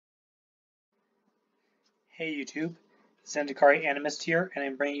Hey YouTube, Zendikari Animist here, and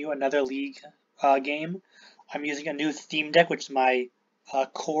I'm bringing you another League game. I'm using a new theme deck, which is my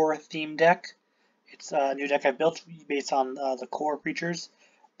core theme deck. It's a new deck I built based on the core creatures,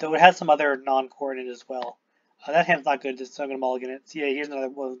 though it has some other non-core in it as well. That hand's not good, so I'm going to mulligan it. So yeah, here's another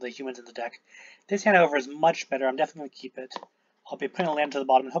one of the humans in the deck. This hand, however, is much better. I'm definitely going to keep it. I'll be putting a land to the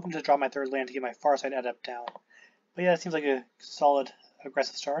bottom and hoping to draw my third land to get my Farsight Adept down. But yeah, it seems like a solid,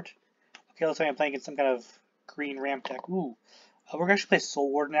 aggressive start. Okay, looks like I'm playing against some kind of green ramp deck. Ooh. We're going to actually play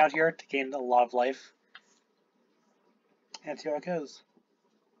Soul Warden out here to gain a lot of life. And see how it goes.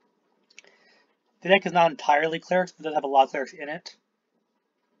 The deck is not entirely clerics, but does have a lot of clerics in it.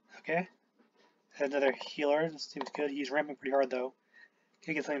 Okay. Another healer. This seems good. He's ramping pretty hard, though.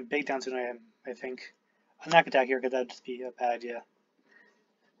 Gonna get something big down soon, I think. A knock attack here, because that would just be a bad idea.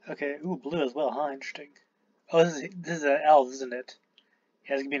 Okay. Ooh, blue as well, huh? Interesting. Oh, this is an Elves, isn't it?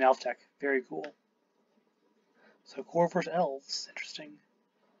 Yeah, this could be an Elf deck. Very cool. So core versus Elves. Interesting.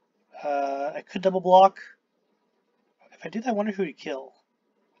 I could double block. If I do that, I wonder who to kill.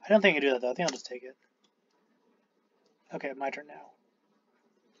 I don't think I can do that, though. I think I'll just take it. Okay, my turn now.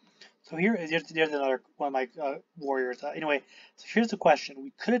 So here's another one of my warriors. Anyway, so here's the question.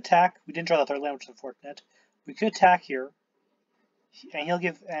 We could attack. We didn't draw the third land, which is unfortunate. We could attack here. And he'll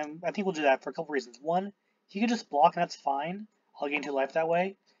give, and I think we'll do that for a couple reasons. One, he could just block, and that's fine. I'll gain 2 life that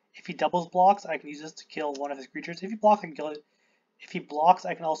way. If he doubles blocks, I can use this to kill one of his creatures. If he blocks, I can kill it. If he blocks,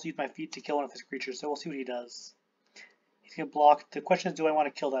 I can also use my feet to kill one of his creatures. So we'll see what he does. He's going to block. The question is, do I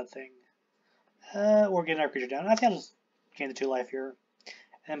want to kill that thing? Or get another creature down. I think I'll just gain the 2 life here.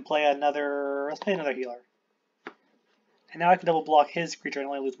 And play another, let's play another healer. And now I can double block his creature and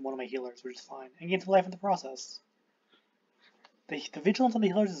only lose one of my healers, which is fine. And gain 2 life in the process. The vigilance on the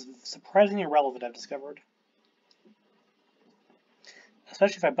healers is surprisingly irrelevant, I've discovered.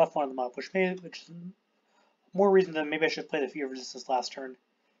 Especially if I buff one of them up, which is more reason than maybe I should play the Fear of Resistance last turn.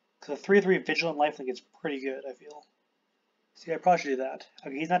 Because a 3/3 Vigilant Lifelink is pretty good, I feel. See, I probably should do that.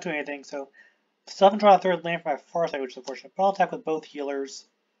 Okay, he's not doing anything, so still haven't drawn a third land for my Farsight, which is unfortunate. But I'll attack with both healers.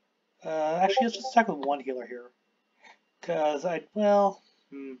 Actually, let's just attack with one healer here. Because yeah, I'll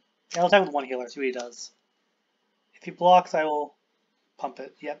attack with one healer, see what he does. If he blocks, I will pump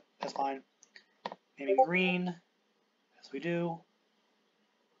it. Yep, that's fine. Maybe green, as we do.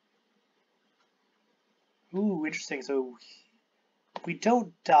 Ooh, interesting. So we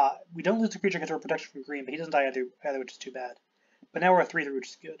don't die. We don't lose the creature because we're protection from green, but he doesn't die either, which is too bad. But now we're a 3/3, which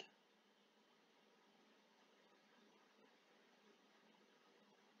is good.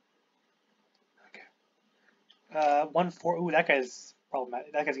 Okay. 1/4. Ooh, that guy's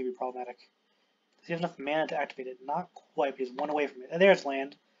problematic. That guy's gonna be problematic. Does he have enough mana to activate it? Not quite. But he's one away from it. And there's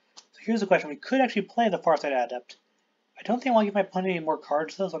land. So here's the question: we could actually play the Farsight Adept. I don't think I want to give my opponent any more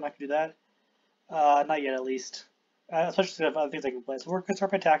cards, though, so I'm not gonna do that. Not yet, at least. Especially if other things I can play. So we're going to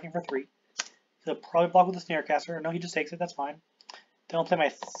start by attacking for 3. He'll probably block with the Snarecaster. No, he just takes it. That's fine. Then I'll play my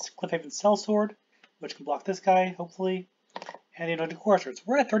Cliffhaven Sell-Sword, which can block this guy, hopefully. And the Anointed Chorister. So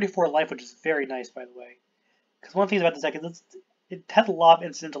we're at 34 life, which is very nice, by the way. Because one thing about this deck is it has a lot of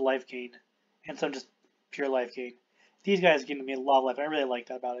incidental life gain. And some just pure life gain. These guys give me a lot of life. And I really like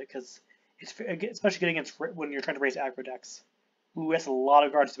that about it, because it's especially good against when you're trying to raise aggro decks. Ooh, that's a lot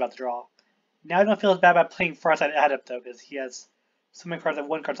of cards he's about to draw. Now I don't feel as bad about playing Farsight Adept, though, because he has so many cards that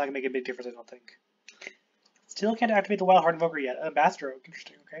one card's not going to make a big difference, I don't think. Still can't activate the Wild Heart Invoker yet. Ambassador Oak,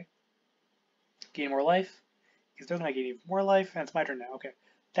 interesting, okay. Gain more life. Because they're going to gain even more life, and it's my turn now, okay.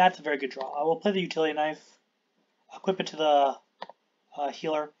 That's a very good draw. I will play the Utility Knife, equip it to the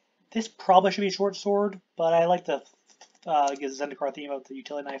healer. This probably should be Short Sword, but I like the Zendikar theme of the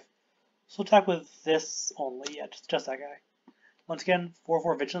Utility Knife. So we'll attack with this only, yeah, just that guy. Once again,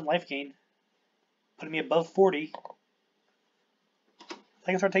 4/4 Vigilant Life Gain. Putting me above 40. I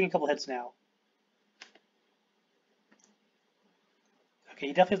can start taking a couple hits now. Okay,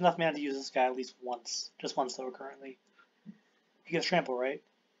 he definitely has enough mana to use this guy at least once. Just once, though, currently. He gets Trample, right?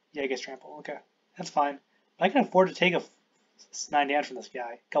 Yeah, he gets Trample. Okay, that's fine. But I can afford to take a 9 damage from this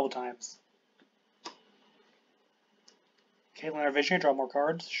guy a couple times. Okay, when our Visionary, draw more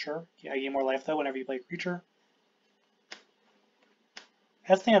cards. Sure. Yeah, I gain more life, though, whenever you play a creature.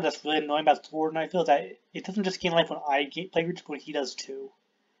 That's the thing that's really annoying about Soul Warden, I feel, is that it doesn't just gain life when I play creatures, but he does too.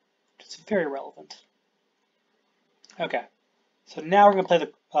 It's very relevant. Okay, so now we're going to play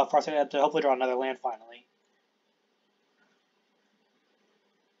the Farsight Adept to hopefully draw another land finally.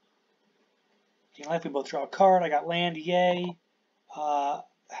 Gain life, we both draw a card. I got land, yay. How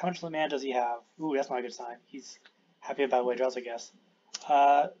much mana does he have? Ooh, that's not a good sign. He's happy about the way he draws, I guess.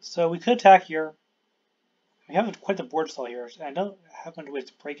 So we could attack here. We have quite the board stall here, and I don't have much ways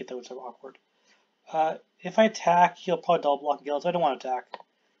to break it, though. It's so awkward. If I attack, he'll probably double block and kill it, so I don't want to attack.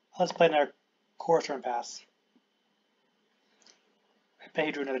 Let's play another Chorister and pass. I bet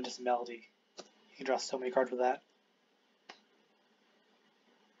he drew another Distant Melody. He can draw so many cards with that.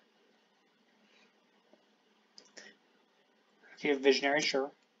 Okay, Visionary,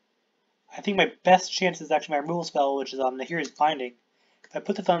 sure. I think my best chance is actually my removal spell, which is Nahiri's Binding. If I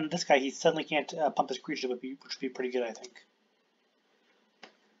put this on this guy, he suddenly can't pump his creature, which would be pretty good, I think.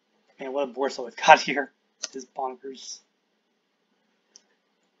 Man, what a board slow we've got here. This is bonkers.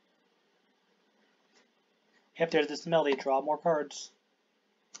 Yep, there's this Melody. Draw more cards.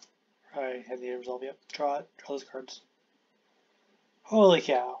 I have the resolve. Yep, draw it. Draw those cards. Holy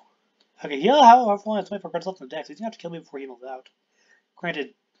cow. Okay, he'll have only 24 cards left in the deck, so he's gonna have to kill me before he heals out.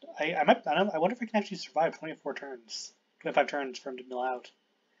 Granted, I wonder if I can actually survive 24 turns. 25 turns for him to mill out.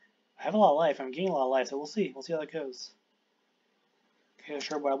 I have a lot of life. I'm gaining a lot of life, so we'll see. We'll see how that goes. Okay,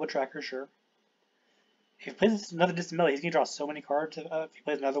 sure. Wildwood Tracker, sure. If he plays another Distant Melody, he's gonna draw so many cards if he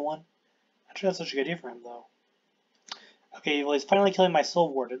plays another one. I'm sure that's such a good idea for him, though. Okay, well, he's finally killing my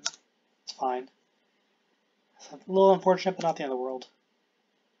Soul Warden. It's fine. It's a little unfortunate, but not the end of the world.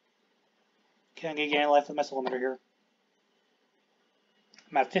 Okay, I'm gonna gain life with my Soulmender here.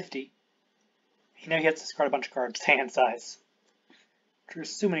 I'm at 50. He now gets to discard a bunch of cards, hand size. There's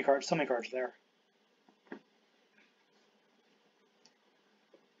so many cards there.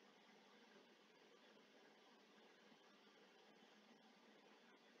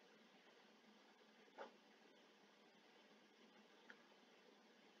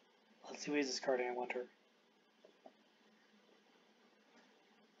 Let's see what he's discarding, I wonder.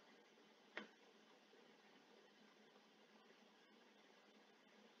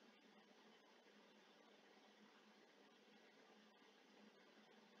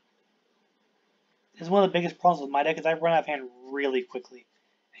 This is one of the biggest problems with my deck is I run out of hand really quickly.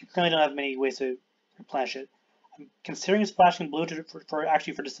 I currently don't have many ways to replenish it. I'm considering splashing blue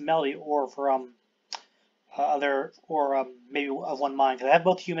for Distant Melody or for maybe of one mind, because I have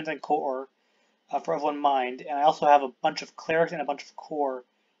both humans and core for of one mind, and I also have a bunch of clerics and a bunch of core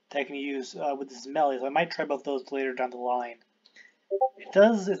that I can use with this Melody, so I might try both those later down the line.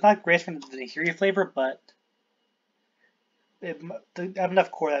 It's not great from the Nahiri flavor, but I have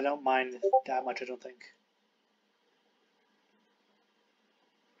enough core that I don't mind that much, I don't think.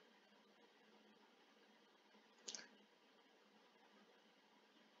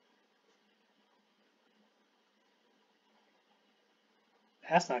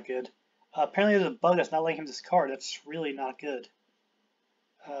 That's not good. Apparently there's a bug that's not letting him discard. That's really not good.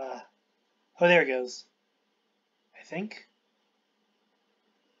 Oh, there it goes. I think.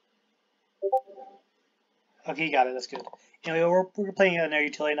 Okay, he got it. That's good. Anyway, we're playing another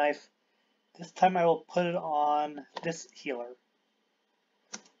utility knife. This time I will put it on this healer.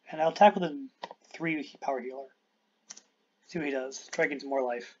 And I'll attack with a 3 power healer. See what he does. Try to get some more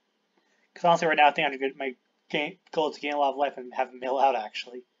life. Because honestly, right now, I think I'm gonna my goal is to gain a lot of life and have him mill out,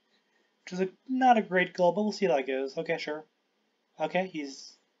 actually. Which is not a great goal, but we'll see how that goes. Okay, sure. Okay,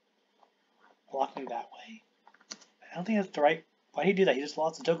 he's blocking that way. I don't think that's the right... Why did he do that? He just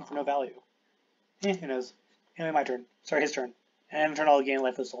lost the token for no value. Who knows. Anyway, my turn. Sorry, his turn. And turn all the gain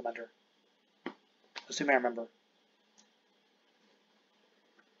life with Soulmender. Assuming I remember.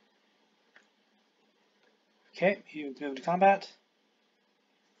 Okay, he moved to combat.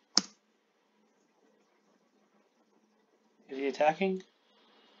 Is he attacking?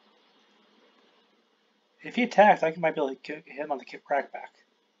 If he attacks, I might be able to hit him on the crackback.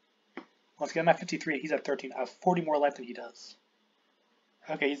 Once again, I'm at 53, he's at 13. I have 40 more life than he does.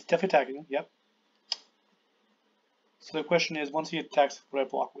 Okay, he's definitely attacking, yep. So the question is, once he attacks, what do I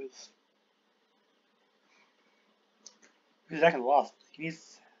block with? He's attacking the lost. He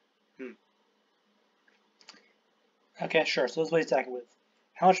needs... Okay, sure, so that's what he's attacking with.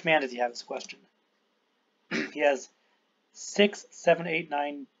 How much mana does he have is the question. He has 6, 7, 8,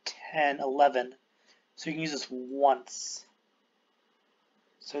 9, 10, 11. So you can use this once.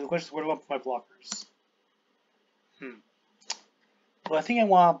 So the question is, where do I put my blockers? Well, I think I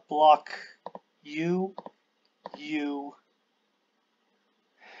want to block you. You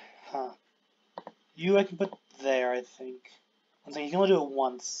I can put there, I think. One thing, you can only do it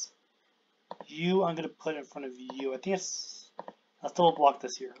once. You, I'm going to put in front of you. I think it's... I'll still block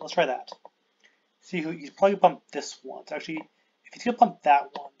this here. Let's try that. See who... He's probably going to pump this one. Actually, if he's going to pump that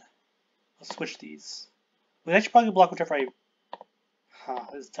one, let's switch these. We'll actually probably block whichever I...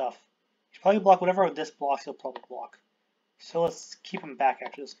 this is tough. He's probably block whatever this blocks, he'll probably block. So let's keep him back,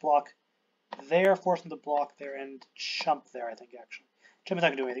 actually. Let's block there, force him to block there, and jump there, I think, actually. Jump is not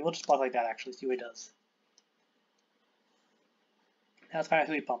going to do anything. We'll just block like that, actually, see what he does. Now let's find out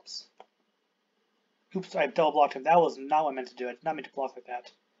who he pumps. Oops, I double blocked him. That was not what I meant to do. I did not mean to block like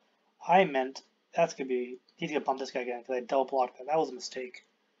that. I meant that's gonna be. He's gonna bump this guy again because I double blocked that. That was a mistake.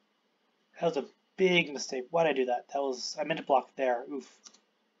 That was a big mistake. Why did I do that? That was I meant to block there. Oof.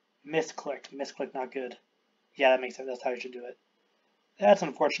 Misclicked. Misclicked. Not good. Yeah, that makes sense. That's how you should do it. That's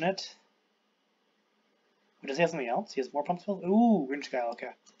unfortunate. Does he have something else? He has more pump spells? Ooh, Ringe guy. Okay.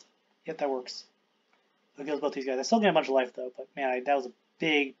 Yep, that works. So it kills both these guys. I still get a bunch of life though, but man, that was a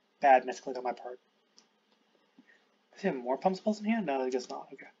big bad misclick on my part. Does he have more pump spells in hand? No, I guess not.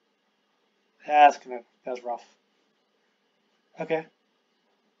 Okay. That was rough. Okay.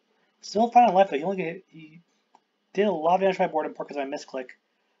 Still fine on life though. He did a lot of damage to my board in part because of my misclick.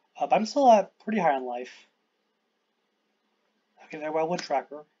 But I'm still at pretty high on life. Okay, there, Wildwood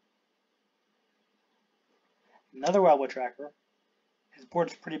Tracker. Another Wildwood Tracker. His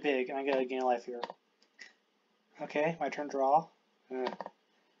board's pretty big, and I gotta gain life here. Okay, my turn draw.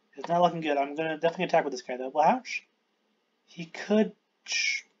 It's not looking good. I'm gonna definitely attack with this guy though. Ouch. He could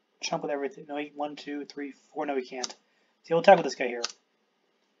chump with everything. No, 1, 2, 3, 4. No, he can't. So he'll attack with this guy here.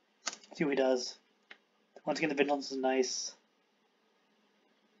 See what he does. Once again, the vigilance is nice.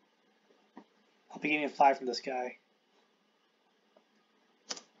 I'll be getting a 5 from this guy.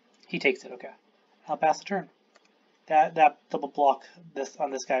 He takes it. Okay. I'll pass the turn. That double block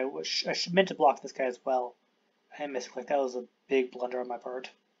on this guy, which I meant to block this guy as well. I misclicked. That was a big blunder on my part.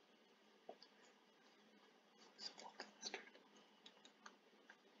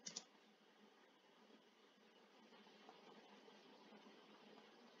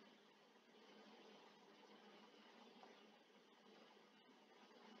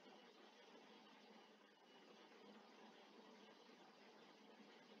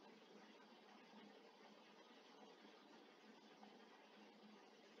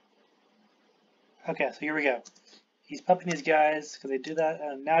 Okay, so here we go. He's pumping these guys because they do that,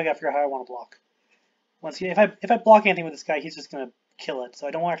 and now I gotta figure out how I want to block. If I block anything with this guy, he's just gonna kill it. So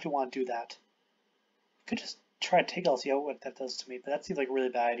I don't actually want to do that. I could just try to take it. I'll see what that does to me, but that seems like a really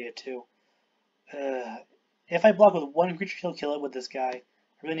bad idea too. If I block with one creature, he'll kill it with this guy. I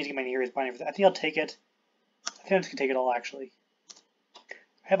really need to get my Nahiri's Binding for that. I think I'll take it. I think I'm just gonna take it all actually.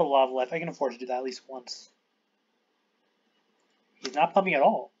 I have a lot of life. I can afford to do that at least once. He's not pumping at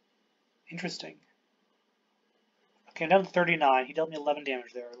all. Interesting. Okay, I'm down to 39. He dealt me 11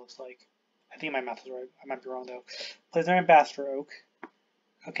 damage there, it looks like. I think my math is right. I might be wrong, though. Plays their Ambassador Oak.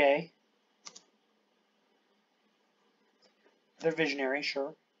 Okay. They're Visionary,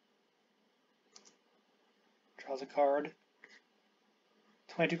 sure. Draws a card.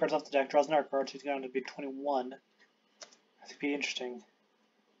 22 cards off the deck. Draws another card, so he's going to be 21. That's be interesting.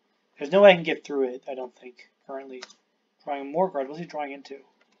 There's no way I can get through it, I don't think, currently. Drawing more cards. What's he drawing into?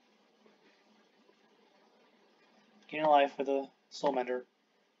 Gain a life with a Soulmender.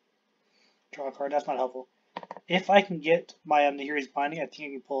 Draw a card. That's not helpful. If I can get my Nahiri's Binding, I think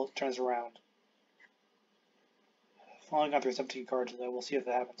I can pull it, turns around. I've only gone through 17 cards, though. We'll see if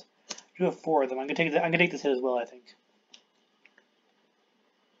that happens. I do have 4 of them. I'm gonna take this hit as well, I think.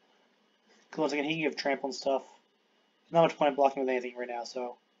 Because once again, he can give trample and stuff. There's not much point in blocking with anything right now,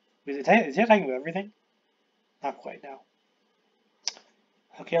 so. Is he attacking with everything? Not quite now.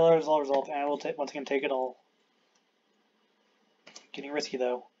 Okay, I'll resolve, and I will once again take it all. Getting risky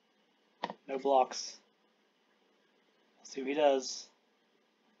though. No blocks. Let's see what he does.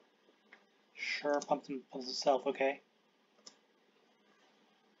 Sure, pumps himself, okay.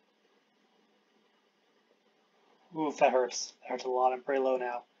 Oof, that hurts. That hurts a lot. I'm pretty low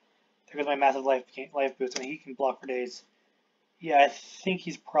now. There goes my massive life boost. I mean, he can block for days. Yeah, I think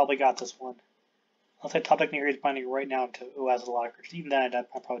he's probably got this one. Unless I top deck Nahiri's Binding right now to who has a lot of creatures. Even then,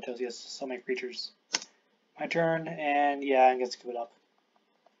 I probably tells he has so many creatures. My turn, and yeah, I guess give it up.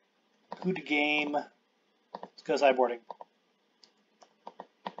 Good game. Let's go sideboarding.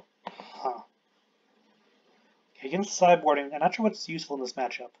 Huh. Okay, against sideboarding, I'm not sure what's useful in this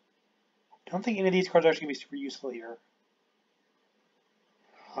matchup. I don't think any of these cards are actually going to be super useful here.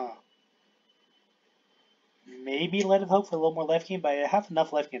 Huh. Maybe Light of Hope for a little more life gain, but I have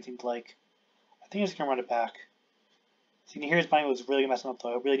enough life gain, it seems like. I think I'm just going to run it back. See, Nahiri's Binding was really messing up,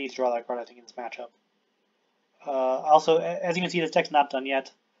 though. I really need to draw that card, I think, in this matchup. Also, as you can see, this deck's not done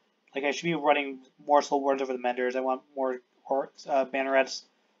yet. Like, I should be running more Soul Wardens over the Menders. I want more Bannerets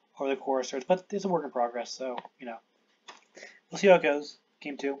over the Choristers, but it's a work in progress, so, you know. We'll see how it goes.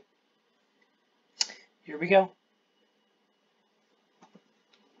 Game 2. Here we go.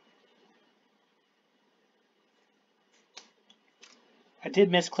 I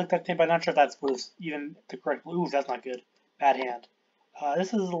did misclick that thing, but I'm not sure if that was even the correct. Ooh, that's not good. Bad hand. This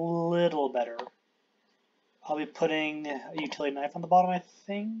is a little better. I'll be putting a utility knife on the bottom, I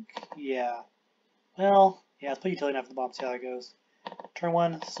think. Yeah. Well, yeah, let's put utility knife at the bottom, see how that goes. Turn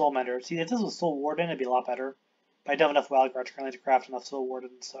 1, Soulmender. See, if this was Soul Warden, it'd be a lot better. But I don't have enough Wild Cards currently to craft enough Soul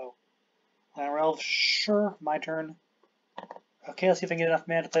Warden, so... Elves, sure, my turn. Okay, let's see if I can get enough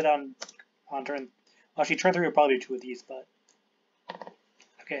mana to play that on turn... Actually, turn 3 would probably be 2 of these, but...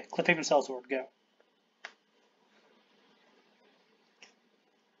 Okay, Cliffhaven Sell-Sword, go.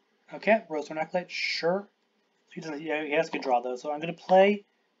 Okay, Rosethorn Acolyte, sure. Yeah, he has a good draw though, so I'm going to play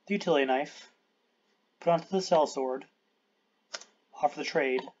the Utility Knife, put onto the Sell-Sword, offer the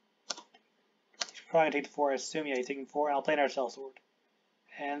trade. He's probably going to take the 4, I assume. Yeah, he's taking 4, and I'll play another Sell-Sword.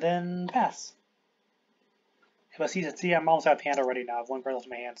 And then pass. But see, I'm almost out of hand already now. I have 1 card left in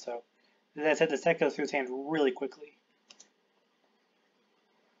my hand, so as I said, this deck goes through his hand really quickly.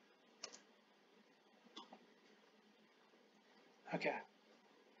 Okay.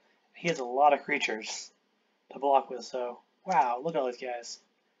 He has a lot of creatures to block with, so wow, look at all these guys.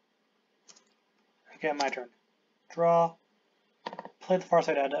 Okay, my turn. Draw. Play the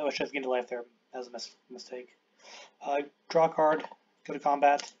Farsight Adept. Oh, I should have gained a life there. That was a mistake. Draw a card. Go to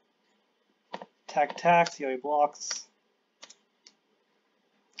combat. Attack. See how he blocks.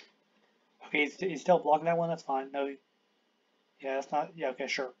 Okay, he's still blocking that one. That's fine. No, yeah, that's not. Yeah, okay,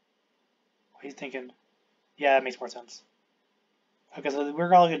 sure. He's thinking. Yeah, that makes more sense. Okay, so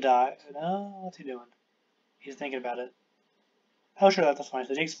we're all gonna die. No, what's he doing? He's thinking about it. Oh, sure, that's fine.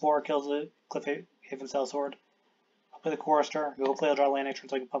 So he takes 4, kills the Cliffhaven Sell-Sword. I'll play the Chorister. Hopefully I'll draw land next turn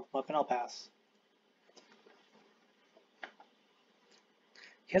so I can pump him up, and I'll pass.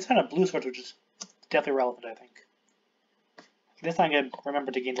 He has found a blue sword, which is definitely relevant, I think. This time I'm gonna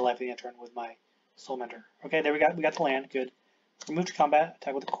remember to gain the life of the turn with my Soulmender. Okay, there we got the land. Good. Remove to combat.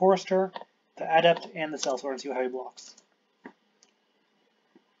 Attack with the Chorister, the Adept, and the Sell-Sword, and see how he blocks.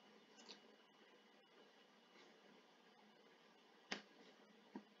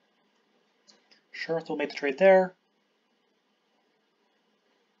 Sure, so we'll make the trade there.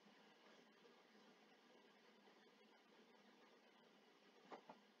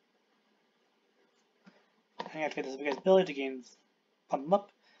 I activate this guy's ability to pump him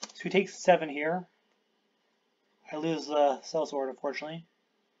up. So he takes 7 here. I lose the Sell-Sword, unfortunately.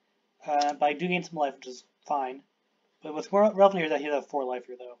 But I do gain some life, which is fine. But what's more relevant here is that he has 4 life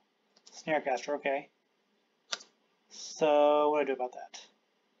here, though. Snarecaster, okay. So what do I do about that?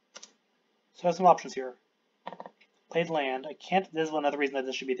 So I have some options here. Played land. I can't. This is another reason that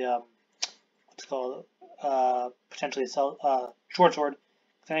this should be the what's called potentially short sword.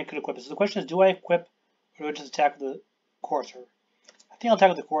 Because then I could equip it. So the question is, do I equip or do I just attack with the Chorister? I think I'll attack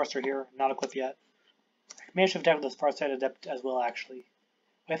with the Chorister here, not equip yet. I may have attacked with this Farsight Adept as well, actually.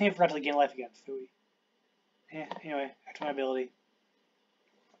 But I think I forgot to gain life again. Phooey. Anyway, after my ability.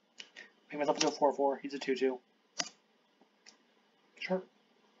 Make myself into a 4/4. He's a 2/2. Sure.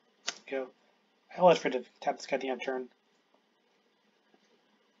 Go. I always forget to tap this guy at the end of turn.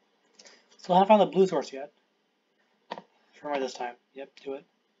 Still haven't found the blue source yet. Remember this time. Yep, do it.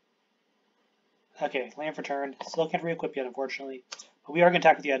 Okay, land for turn. Still can't re-equip yet, unfortunately. But we are going to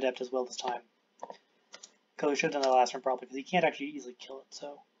attack with the Adept as well this time. Because we should have done that last turn probably, because he can't actually easily kill it,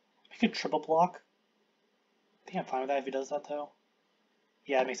 so. We could triple block. I think I'm fine with that if he does that, though.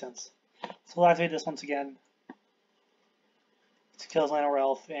 Yeah, it makes sense. So we'll activate this once again. To kill his land or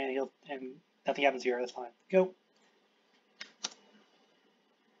elf, and nothing happens here, that's fine. Go.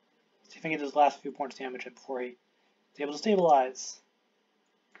 See if I can get those last few points of damage in before he's able to stabilize.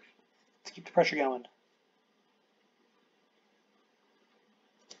 Let's keep the pressure going.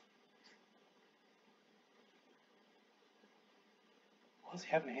 What does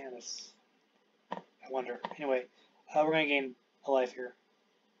he have in hand? I wonder. Anyway, we're going to gain a life here.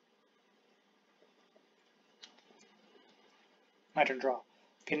 My turn, draw.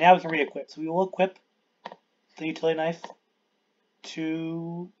 Okay, now we can re-equip. So we will equip the Utility Knife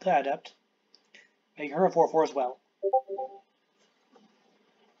to the Adept, making her a 4/4 as well.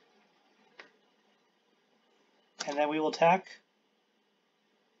 And then we will attack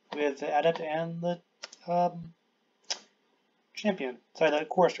with the Adept and the Champion. Sorry, the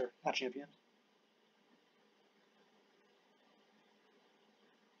Chorister, not Champion.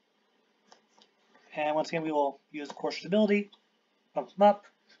 And once again, we will use the Chorister's ability, bump them up.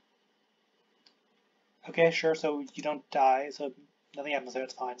 Okay, sure, so you don't die, so nothing happens there,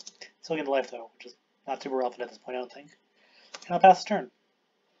 it's fine. Still get the life though, which is not super relevant at this point, I don't think. And I'll pass the turn.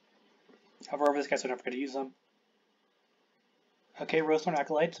 However, this guy's so I don't forget to use them. Okay, Rosethorn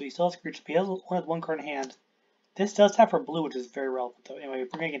Acolyte, so he still has creatures, but he only has 1 card in hand. This does tap for blue, which is very relevant though. Anyway,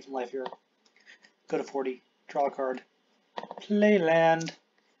 we're gonna get some life here. Go to 40, draw a card, play land,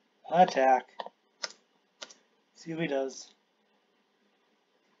 attack. See what he does.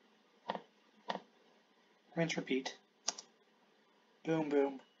 Rinse, repeat. Boom,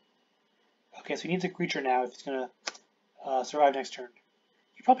 boom. Okay, so he needs a creature now if he's gonna survive next turn.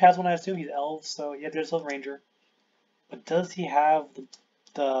 He probably has one, I assume. He's Elves, so yeah, there's a Ranger. But does he have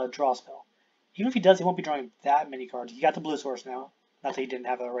the draw spell? Even if he does, he won't be drawing that many cards. He got the blue source now. Not that he didn't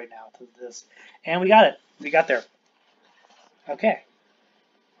have that right now. This. And we got it. We got there. Okay.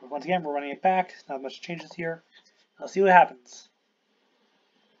 Once again, we're running it back. Not much changes here. Let's see what happens.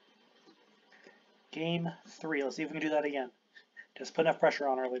 Game 3. Let's see if we can do that again. Just put enough pressure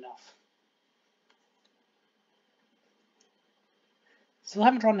on early enough. Still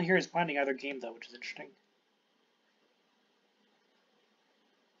haven't drawn Nahiri's Binding either game though, which is interesting.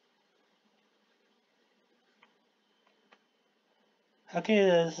 Okay,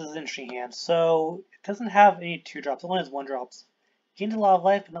 this is an interesting hand. So it doesn't have any 2-drops. It only has 1-drops. Gains a lot of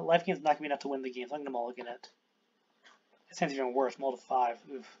life, but life gain is not going to be enough to win the game, so I'm going to mulligan it. This hand's even worse. Mull to 5.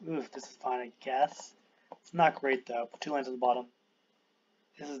 Oof, this is fine, I guess. It's not great, though. Put 2 lands on the bottom.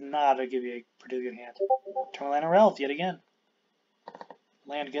 This is not going to give you a particularly good hand. Turn land or Elves, yet again.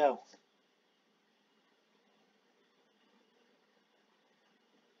 Land go.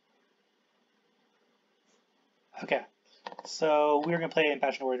 Okay, so we're going to play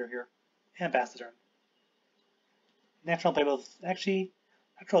Impassioned Orator here, and pass the turn. Next turn I'll play both. Actually,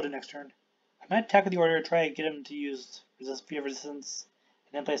 I'll do next turn. I might attack with the Orator, try to get him to use Fear of Resistance,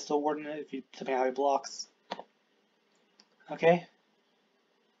 and then play Soul Warden depending on how he blocks. Okay.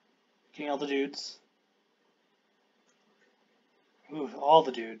 Getting all the dudes. Ooh, all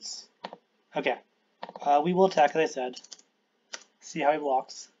the dudes. Okay. We will attack, as I said. See how he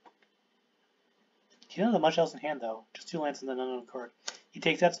blocks. He doesn't have much else in hand, though. Just 2 lands and then an unknown card. He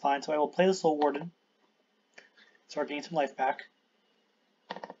takes that's fine, so I will play the Soul Warden. Start getting some life back.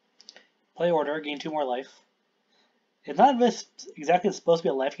 Play Order, gain 2 more life. It's not exactly supposed to be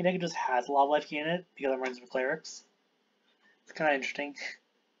a life gain deck, it just has a lot of life gain in it because I'm running some clerics. It's kind of interesting.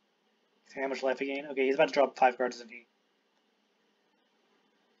 See how much life I gain? Okay, he's about to drop 5 cards, isn't he?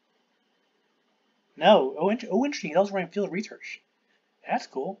 No. Oh, interesting. He's also running Field Research. That's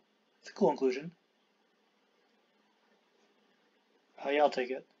cool. It's a cool inclusion. Oh, yeah, I'll take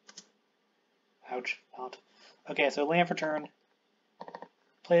it. Ouch. Not. Okay, so land for turn.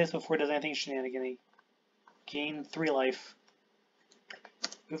 Play this before it does anything shenanigan-y. Gain 3 life.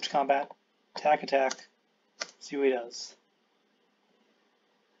 Move to combat. Attack, attack. See what he does.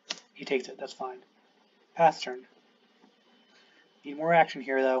 He takes it, that's fine. Pass turn. Need more action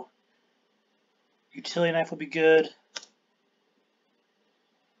here, though. Utility Knife would be good.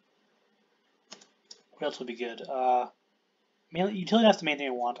 What else would be good? Utility Knife's the main thing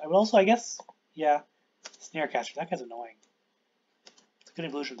I want. I would also, I guess, yeah, Snarecaster. That guy's annoying. It's a good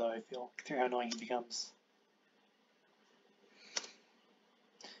inclusion, though, I feel, considering how annoying he becomes.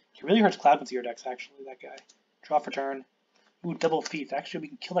 He really hurts Cloud Concealer decks, actually, that guy. Draw for turn. Ooh, double feet. Actually, we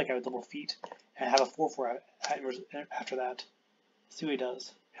can kill that guy with double feet and have a 4/4 after that. See what he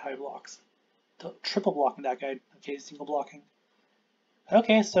does, how he blocks. Triple blocking that guy. Okay, single blocking.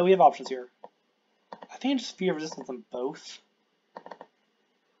 Okay, so we have options here. I think just Fear of Resistance on both.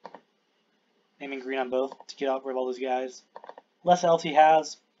 Naming green on both to get out rid of all those guys. Less elves he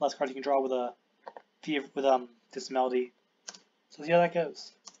has, less cards he can draw with a this melody. So let's see how that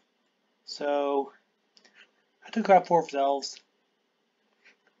goes. So I took out 4 for the elves,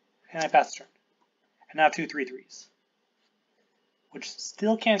 and I passed the turn. And now 2 3/3s. Which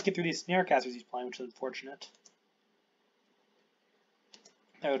still can't get through these Snarecasters he's playing, which is unfortunate.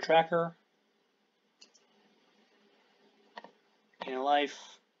 There go Tracker. Gain a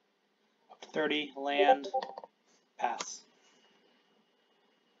life. Up to 30. Land. Pass.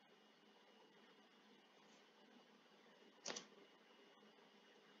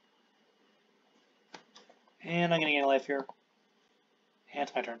 And I'm going to gain a life here. And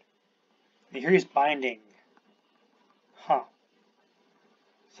it's my turn. And here he's Binding. Huh.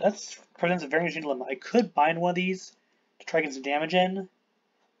 So that presents a very interesting dilemma. I could bind one of these to try to get some damage in.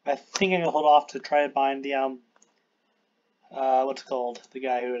 But I think I'm going to hold off to try to bind the, what's it called? The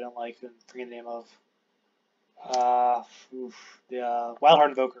guy who I don't like, I'm forgetting the name of. The Wildheart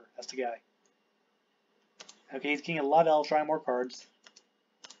Invoker. That's the guy. Okay, he's getting a lot of elves, drawing more cards.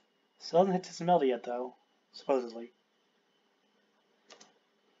 Still hasn't hit this melody yet, though, supposedly.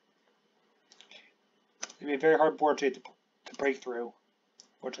 It's going to be a very hard board to break through.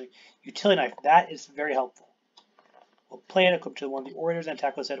 Unfortunately, Utility Knife, that is very helpful. We'll play it equipped to one of the Orators and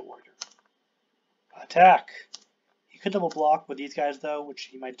attack with said Orator. Attack! He could double block with these guys, though, which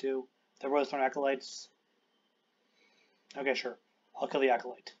he might do. The Rosethorn Acolytes. Okay, sure. I'll kill the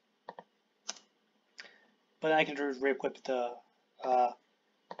Acolyte. But then I can just re-equip the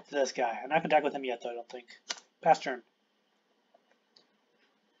to this guy. I'm not going to attack with him yet, though, I don't think. Pass turn.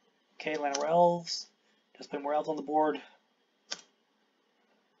 Okay, land more elves. Just put more elves on the board.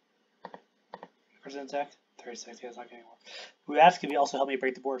 Attack 36. Yeah, it's not getting anymore. Ooh, that's going to also help me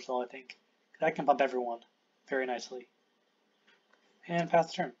break the board stall, I think. Because I can bump everyone very nicely. And pass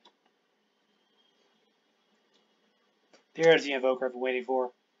the turn. There's the Invoker I've been waiting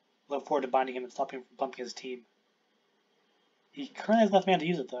for. Look forward to binding him and stopping him from bumping his team. He currently has enough mana to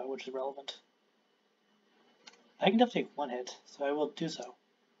use it, though, which is relevant. I can definitely take one hit, so I will do so.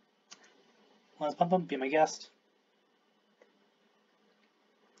 Let's pump him, be my guest.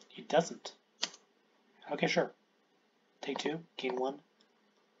 He doesn't. Okay, sure. Take 2, gain 1.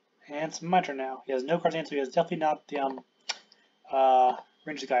 And it's my turn now. He has no cards in, so he has definitely not the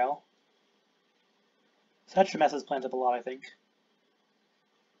Range of Guile. So that should mess his plans up a lot, I think.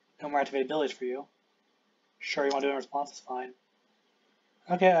 No more activated abilities for you. Sure, you want to do it in response? It's fine.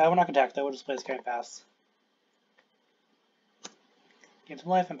 Okay, we're not going to attack though. We'll just play this guy and pass. Gain some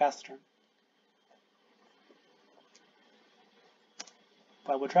life and pass the turn.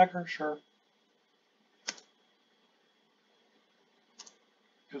 Firewood Tracker, sure.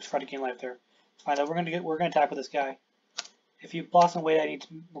 Oops, tried to gain life there. Fine, though, we're gonna attack with this guy. If you blossom away, I need to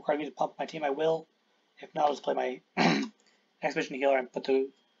require me to pump my team. I will. If not, I'll just play my Expedition Healer and put the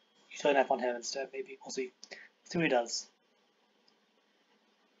utility knife on him instead. Maybe we'll see. See what he does.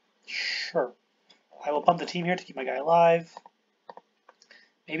 Sure. I will pump the team here to keep my guy alive.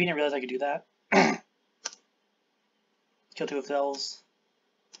 Maybe he didn't realize I could do that. Kill 2 of the Elves.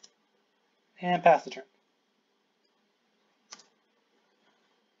 And pass the turn.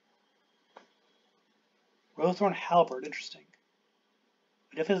 Rosethorn Halberd, interesting.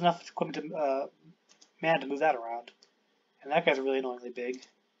 But if there's enough equipment to mana to move that around. And that guy's really annoyingly big.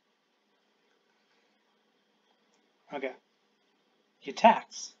 Okay. He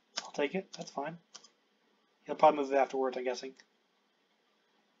attacks. I'll take it, that's fine. He'll probably move it afterwards, I'm guessing.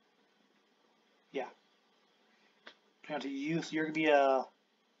 Yeah. Down to you, so you're gonna be a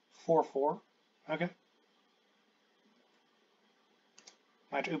 4/4. Okay.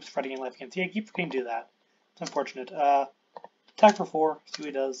 Oops, fighting in life against. Yeah, keep forgetting to do that. It's unfortunate. Attack for 4, see what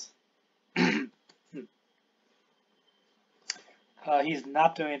he does. He's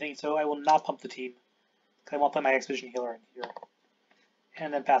not doing anything, so I will not pump the team. Because I won't play my Expedition Healer in here.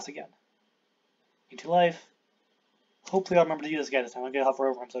 And then pass again. Gain 2 life. Hopefully I'll remember to use this guy this time. I'm going to hover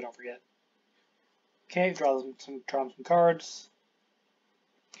over him so I don't forget. Okay, draw him some cards.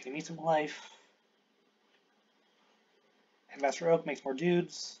 Getting me some life. And Master Oak makes more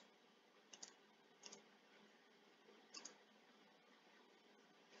dudes.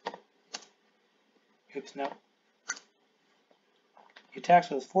 Oops, no. He attacks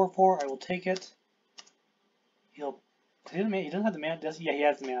with his 4/4. I will take it. He doesn't have the mana, does he? Yeah, he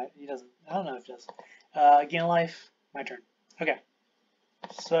has the mana. He doesn't. I don't know if he does. Gain life. My turn. Okay.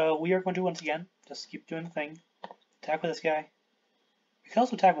 So we are going to once again just keep doing the thing. Attack with this guy. We can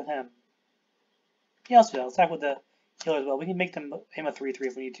also attack with him. Yeah, let's do that. Let's attack with the healer as well. We can make him a 3/3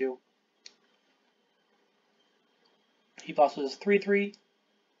 if we need to. He bosses 3/3.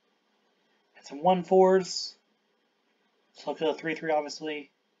 And some 1/4s. So I'll kill a 3/3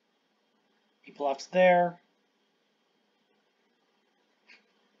 obviously. He blocks there.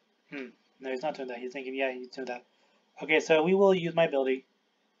 No, he's not doing that. He's thinking, yeah, he's doing that. Okay, so we will use my ability.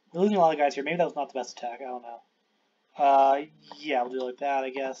 We're losing a lot of guys here. Maybe that was not the best attack. I don't know. Yeah, we'll do it like that, I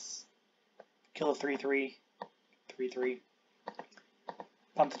guess. Kill a 3/3. 3/3.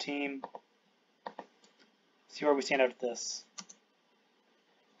 Pump the team. See where we stand after this.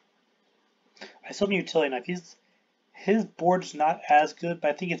 I still have a utility knife. His board's not as good,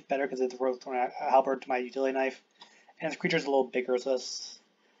 but I think it's better because it's the Rosethorn Halberd to my utility knife. And his creature's a little bigger, so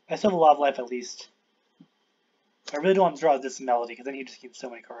I still have a lot of life at least. I really don't want to draw this Melody, because then he just keeps so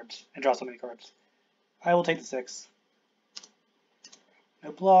many cards, and draw so many cards. I will take the 6.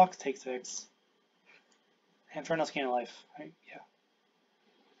 No blocks, take 6. And for else gain a life, right? Yeah.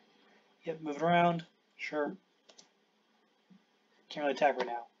 Yep, move it around, sure. Can't really attack right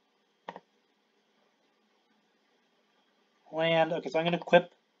now. Land, okay, so I'm going to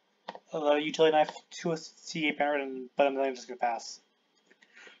equip the utility knife to a Sea Gate Banneret, but I'm just going to pass.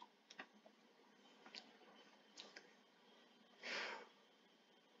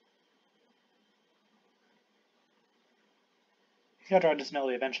 He's got to draw this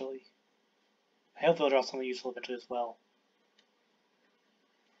Melody eventually. I hope he'll draw something useful eventually as well.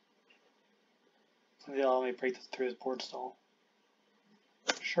 Something that'll allow me to break this through his board stall.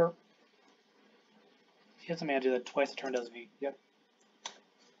 Sure. He has the mana to do that twice a turn, doesn't he? Yep.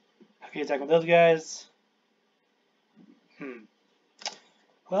 Okay, attack with those guys.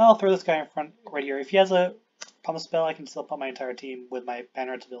 Well, I'll throw this guy in front right here. If he has a pump spell, I can still pump my entire team with my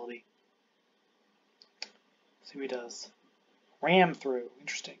Banneret's ability. See what he does. Ram through.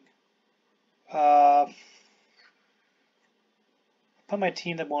 Interesting. Put my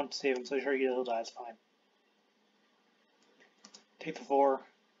team that won't save him, so sure he'll die. It's fine. Take the 4.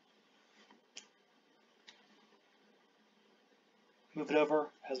 Move it over,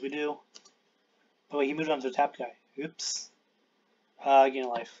 as we do. Oh wait, he moved on to the tap guy. Oops. Gain a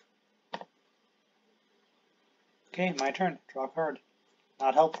life. Okay, my turn. Draw a card.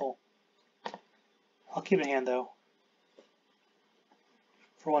 Not helpful. I'll keep it in hand though.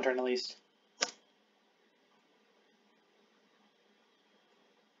 For one turn at least.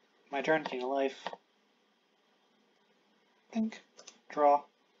 My turn, gain a life. Think. Draw.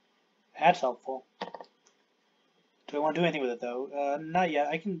 That's helpful. Do I want to do anything with it though? Not yet.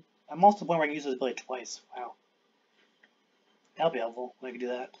 I'm also at the point where I can use this ability twice. Wow. That'll be helpful when I can do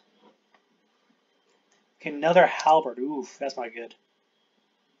that. Okay, another halberd. Oof, that's not good.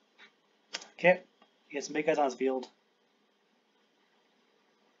 Okay, he has some big guys on his field.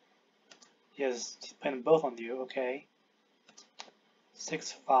 He's playing them both on you. Okay.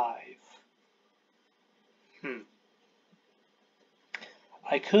 6/5.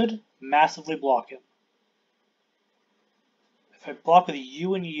 I could massively block him. If I block with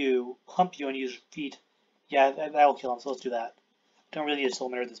you and you, pump you and use feet, yeah, that'll kill him, so let's do that. Don't really need a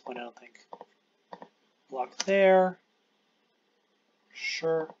Soulmender at this point, I don't think. Block there.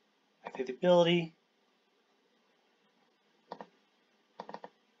 Sure. Activate the ability.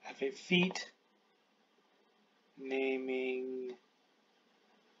 Activate feet. Naming.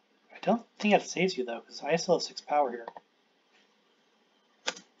 I don't think that saves you though, because I still have 6 power here.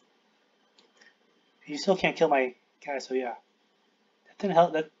 You still can't kill my guy, so yeah. That didn't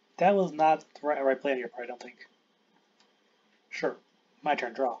help. That was not the right play on your part, I don't think. Sure. My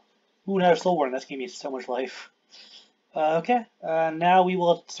turn, draw. Ooh, another Soul Warden. That's giving me so much life. Okay. Now we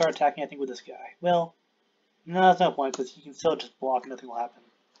will start attacking, I think, with this guy. Well, no, that's no point, because he can still just block and nothing will happen.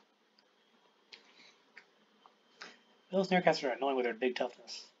 Those Snarecasters are annoying with their big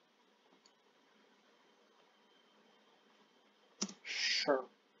toughness. Sure.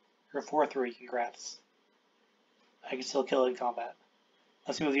 You're 4/3, congrats. I can still kill it in combat.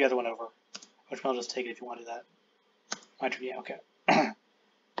 Let's move the other one over. Which one I'll just take it if you want to do that. My turn, yeah, okay.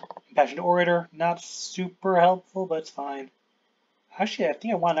 Impassioned Orator, not super helpful, but it's fine. Actually, I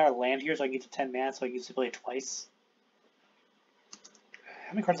think I want another land here so I can get to 10 mana so I can use the ability twice.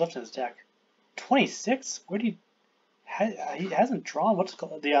 How many cards left in his deck? 26? Where do you... He hasn't drawn, what's it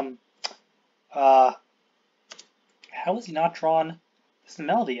called? The, how has he not drawn this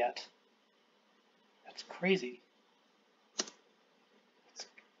melody yet? That's crazy.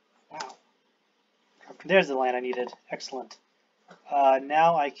 Wow. There's the land I needed. Excellent.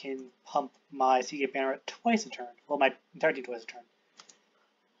 Now I can pump my Sea Gate Banneret twice a turn. Well, my entire team twice a turn.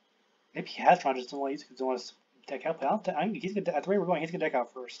 Maybe he has drawn, just doesn't want to use it because he doesn't want to deck out. But he's gonna, at the rate we're going, he's going to deck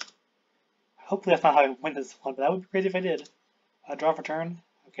out first. Hopefully that's not how I win this one, but that would be crazy if I did. Draw for turn.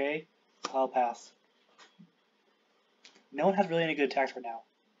 Okay. I'll pass. No one has really any good attacks right now.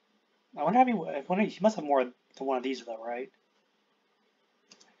 I wonder he must have more than one of these though, right?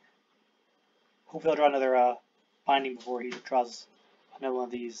 Hopefully I'll draw another binding before he draws another one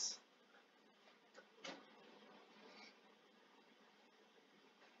of these.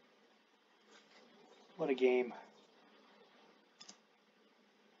 What a game.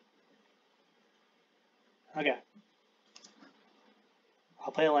 Okay.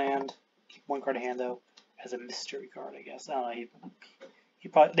 I'll play a land, keep 1 card in hand though, as a mystery card, I guess. I don't know, he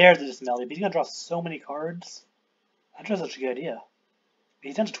probably, there's the Dismelody, but he's gonna draw so many cards. That's just such a good idea.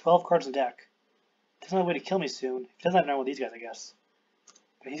 He's down to 12 cards in deck. There's no way to kill me soon. He doesn't have to know with these guys, I guess.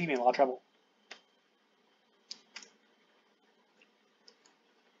 But he's gonna be in a lot of trouble.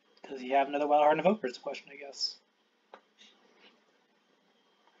 Does he have another Wild Heart Invoker? Is the question, I guess. I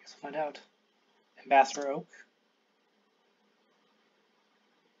guess we'll find out. Ambassador Oak.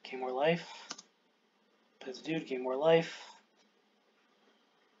 Gain more life. Plays a dude, gain more life.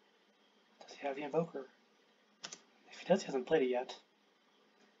 Does he have the Invoker? If he does, he hasn't played it yet.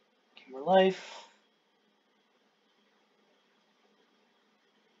 Gain more life.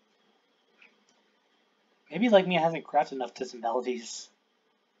 Maybe like me, I hasn't crafted enough Distant Melodies.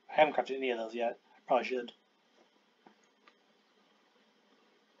 I haven't crafted any of those yet. I probably should.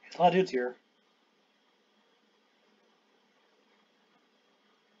 There's a lot of dudes here.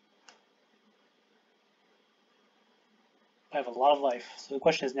 I have a lot of life. So the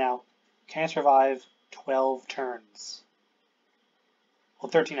question is now, can I survive 12 turns? Well,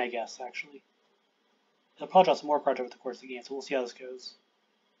 13 I guess, actually. I'll probably draw some more cards over the course of the game, so we'll see how this goes.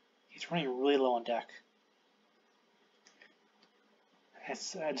 He's running really low on deck. I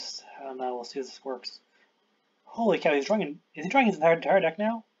don't know. We'll see if this works. Holy cow! Is he drawing his entire deck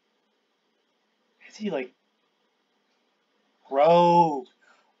now? Is he like rogue?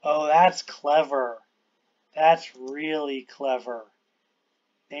 Oh, that's clever. That's really clever.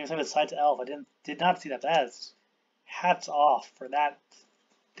 Name something besides elf. I did not see that. That is hats off for that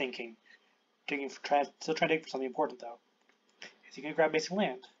thinking. Still trying to dig for something important though. Is he gonna grab basic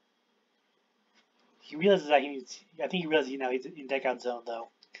land? He realizes that he needs. I think he realizes now he's in deck out zone though.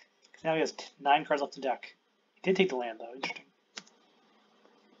 Because now he has 9 cards left to deck. He did take the land though. Interesting.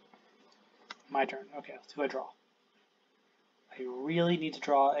 My turn. Okay, let's see who I draw. I really need to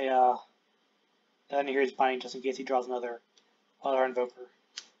draw a. Then here's binding just in case he draws another Wild Invoker.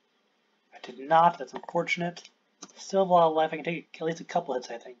 I did not. That's unfortunate. Still have a lot of life. I can take at least a couple hits,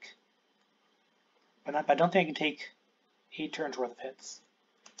 I think. But I don't think I can take 8 turns worth of hits.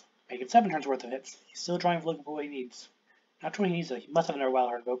 Make it 7 turns worth of hits. He's still drawing for looking for what he needs. Not sure what he needs though. He must have another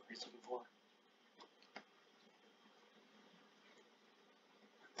Wild Invoker he's looking for.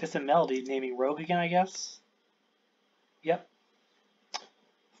 Distant Melody naming Rogue again, I guess. Yep.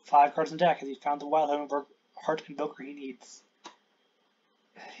 5 cards in deck as he found the Wild Heart Invoker he needs.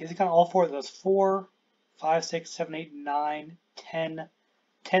 He's got all 4 of those. 4, 5, 6, 7, 8, 9, 10.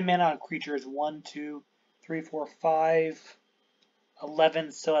 10 mana on creatures. 1, 2, 3, 4, 5,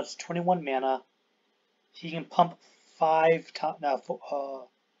 11. So that's 21 mana. He can pump 5 times. No,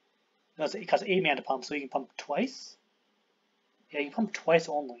 it costs 8 mana to pump, so he can pump twice? Yeah, he can pump twice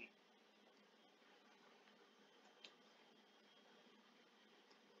only.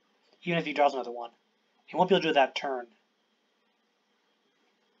 Even if he draws another one. He won't be able to do it that turn.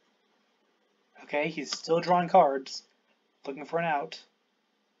 Okay, he's still drawing cards, looking for an out.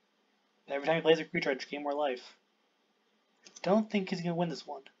 Every time he plays a creature, I just gain more life. Don't think he's going to win this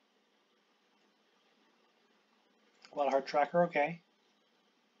one. Wild Heart Tracker, okay.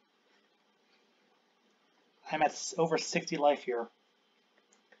 I'm at over 60 life here.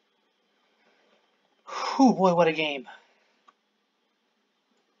 Whew, boy, what a game.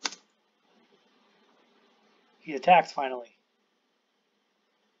 He attacks finally.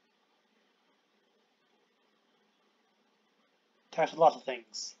 Attacks with lots of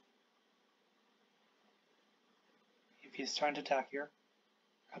things. If he's trying to attack here.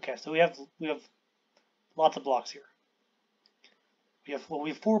 Okay, so we have lots of blocks here. We have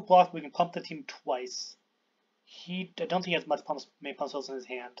 4 blocks. We can pump the team twice. I don't think he has much main pump spells in his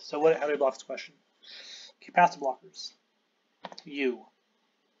hand. So how do we block this question? Okay, pass the blockers. You.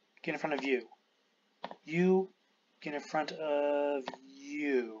 Get in front of you. You. Get in front of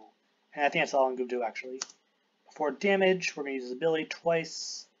you. And I think that's all I'm going to do actually. For damage, we're going to use his ability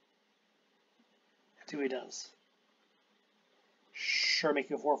twice. Let's see what he does. Sure,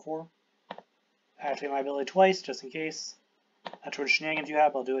 make it a 4/4. Activate my ability twice, just in case. Not sure what shenanigans you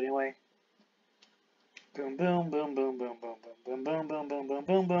have, but I'll do it anyway. Boom, boom, boom, boom, boom, boom, boom, boom, boom, boom, boom,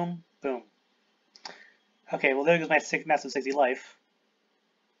 boom, boom, boom. Okay, well there goes my massive 60 life.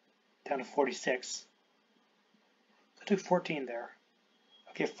 Down to 46. I took 14 there.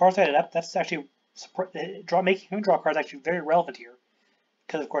 Okay, Farsight Adept, that's actually making him draw cards actually very relevant here.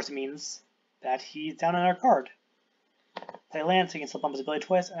 Because of course it means that he's down on our card. If I land, so he can still pump his ability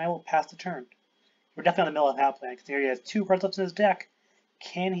twice, and I will pass the turn. We're definitely in the middle of half plan, because here he has 2 cards left in his deck.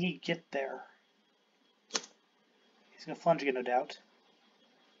 Can he get there? He's going to plunge again, no doubt.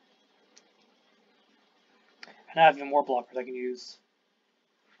 And I have even more blockers I can use.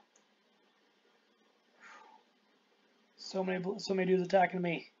 So many dudes attacking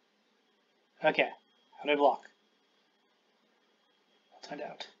me. Okay, how do I block? Let's find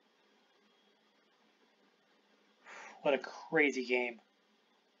out. What a crazy game.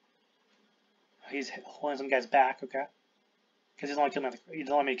 He's holding some guys back, okay? Because he doesn't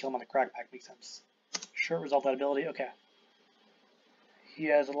want me to kill him on the crack pack, makes sense. Sure, resolve that ability, okay. He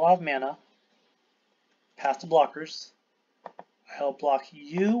has a lot of mana. Pass the blockers. I'll block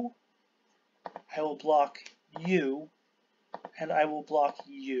you. I will block you. And I will block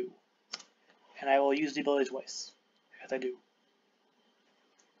you. And I will use the ability twice, as I do.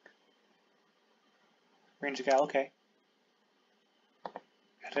 Range the guy, okay.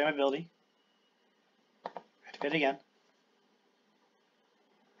 Activate my ability. Activate it again.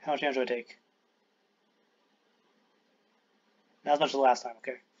 How much damage do I take? Not as much as the last time,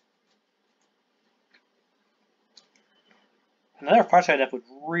 okay. Another Farsight Adept would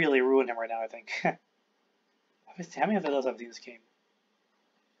really ruin him right now, I think. How many of those have seen this game?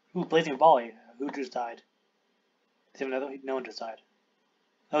 Ooh, Blazing Volley. Who just died? Does he have another? No one just died.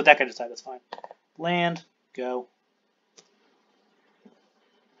 Oh, that guy just died, that's fine. Land, go.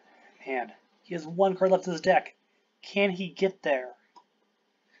 Man, he has one card left in his deck. Can he get there?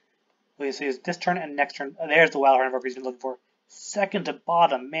 Wait, so he has this turn and next turn. Oh, there's the wild card invoker he's been looking for. Second to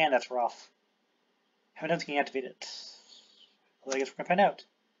bottom. Man, that's rough. How many times can he activate it? Well, I guess we're going to find out.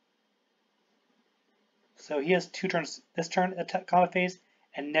 So he has 2 turns. This turn, combat phase,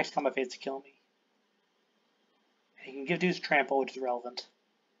 and next combat phase to kill me. And he can give dudes trample, which is relevant.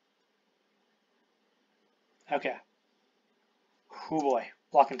 Okay. Oh boy,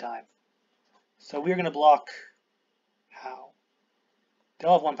 blocking time. So we're going to block. How? They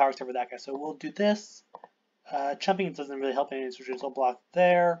all have 1 power except for that guy, so we'll do this. Chumping doesn't really help any switches. I'll block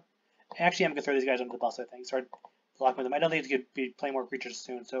there. Actually, I'm going to throw these guys under the bus, I think. Start blocking with them. I don't think he's going to be playing more creatures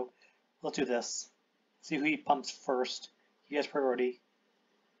soon, so let's do this. See who he pumps first. He has priority.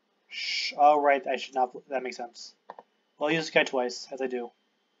 Shh. Oh, right, I should not. That makes sense. Well, I'll use this guy twice, as I do.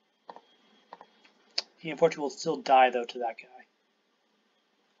 He unfortunately will still die, though, to that guy.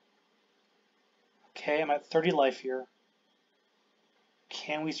 Okay, I'm at 30 life here.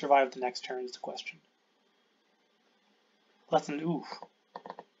 Can we survive the next turn is the question. Less than, ooh.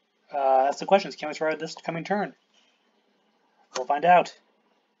 That's the question, can we survive this coming turn? We'll find out.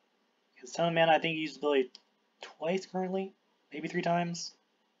 Because Summon Mana, I think he used the ability twice currently, maybe 3 times.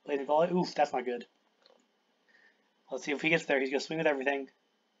 Blazing Volley, oof, that's not good. Let's see if he gets there, he's going to swing with everything.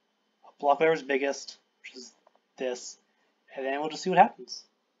 Block whatever's biggest, which is this. And then we'll just see what happens.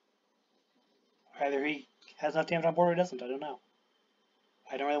 Either he has enough damage on board or he doesn't, I don't know.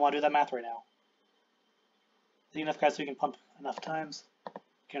 I don't really want to do that math right now. I think enough guys so we can pump enough times.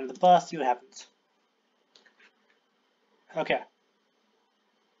 Get into the bus, see what happens. Okay.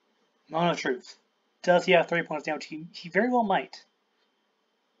 Moment of truth. Does he have 30 points damage? He very well might.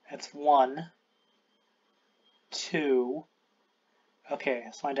 That's 1. 2. Okay,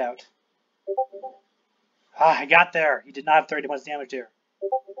 let's find out. Ah, I got there. He did not have 30 points damage here.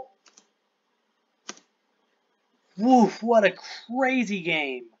 Woof, what a crazy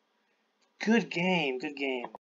game. Good game, good game.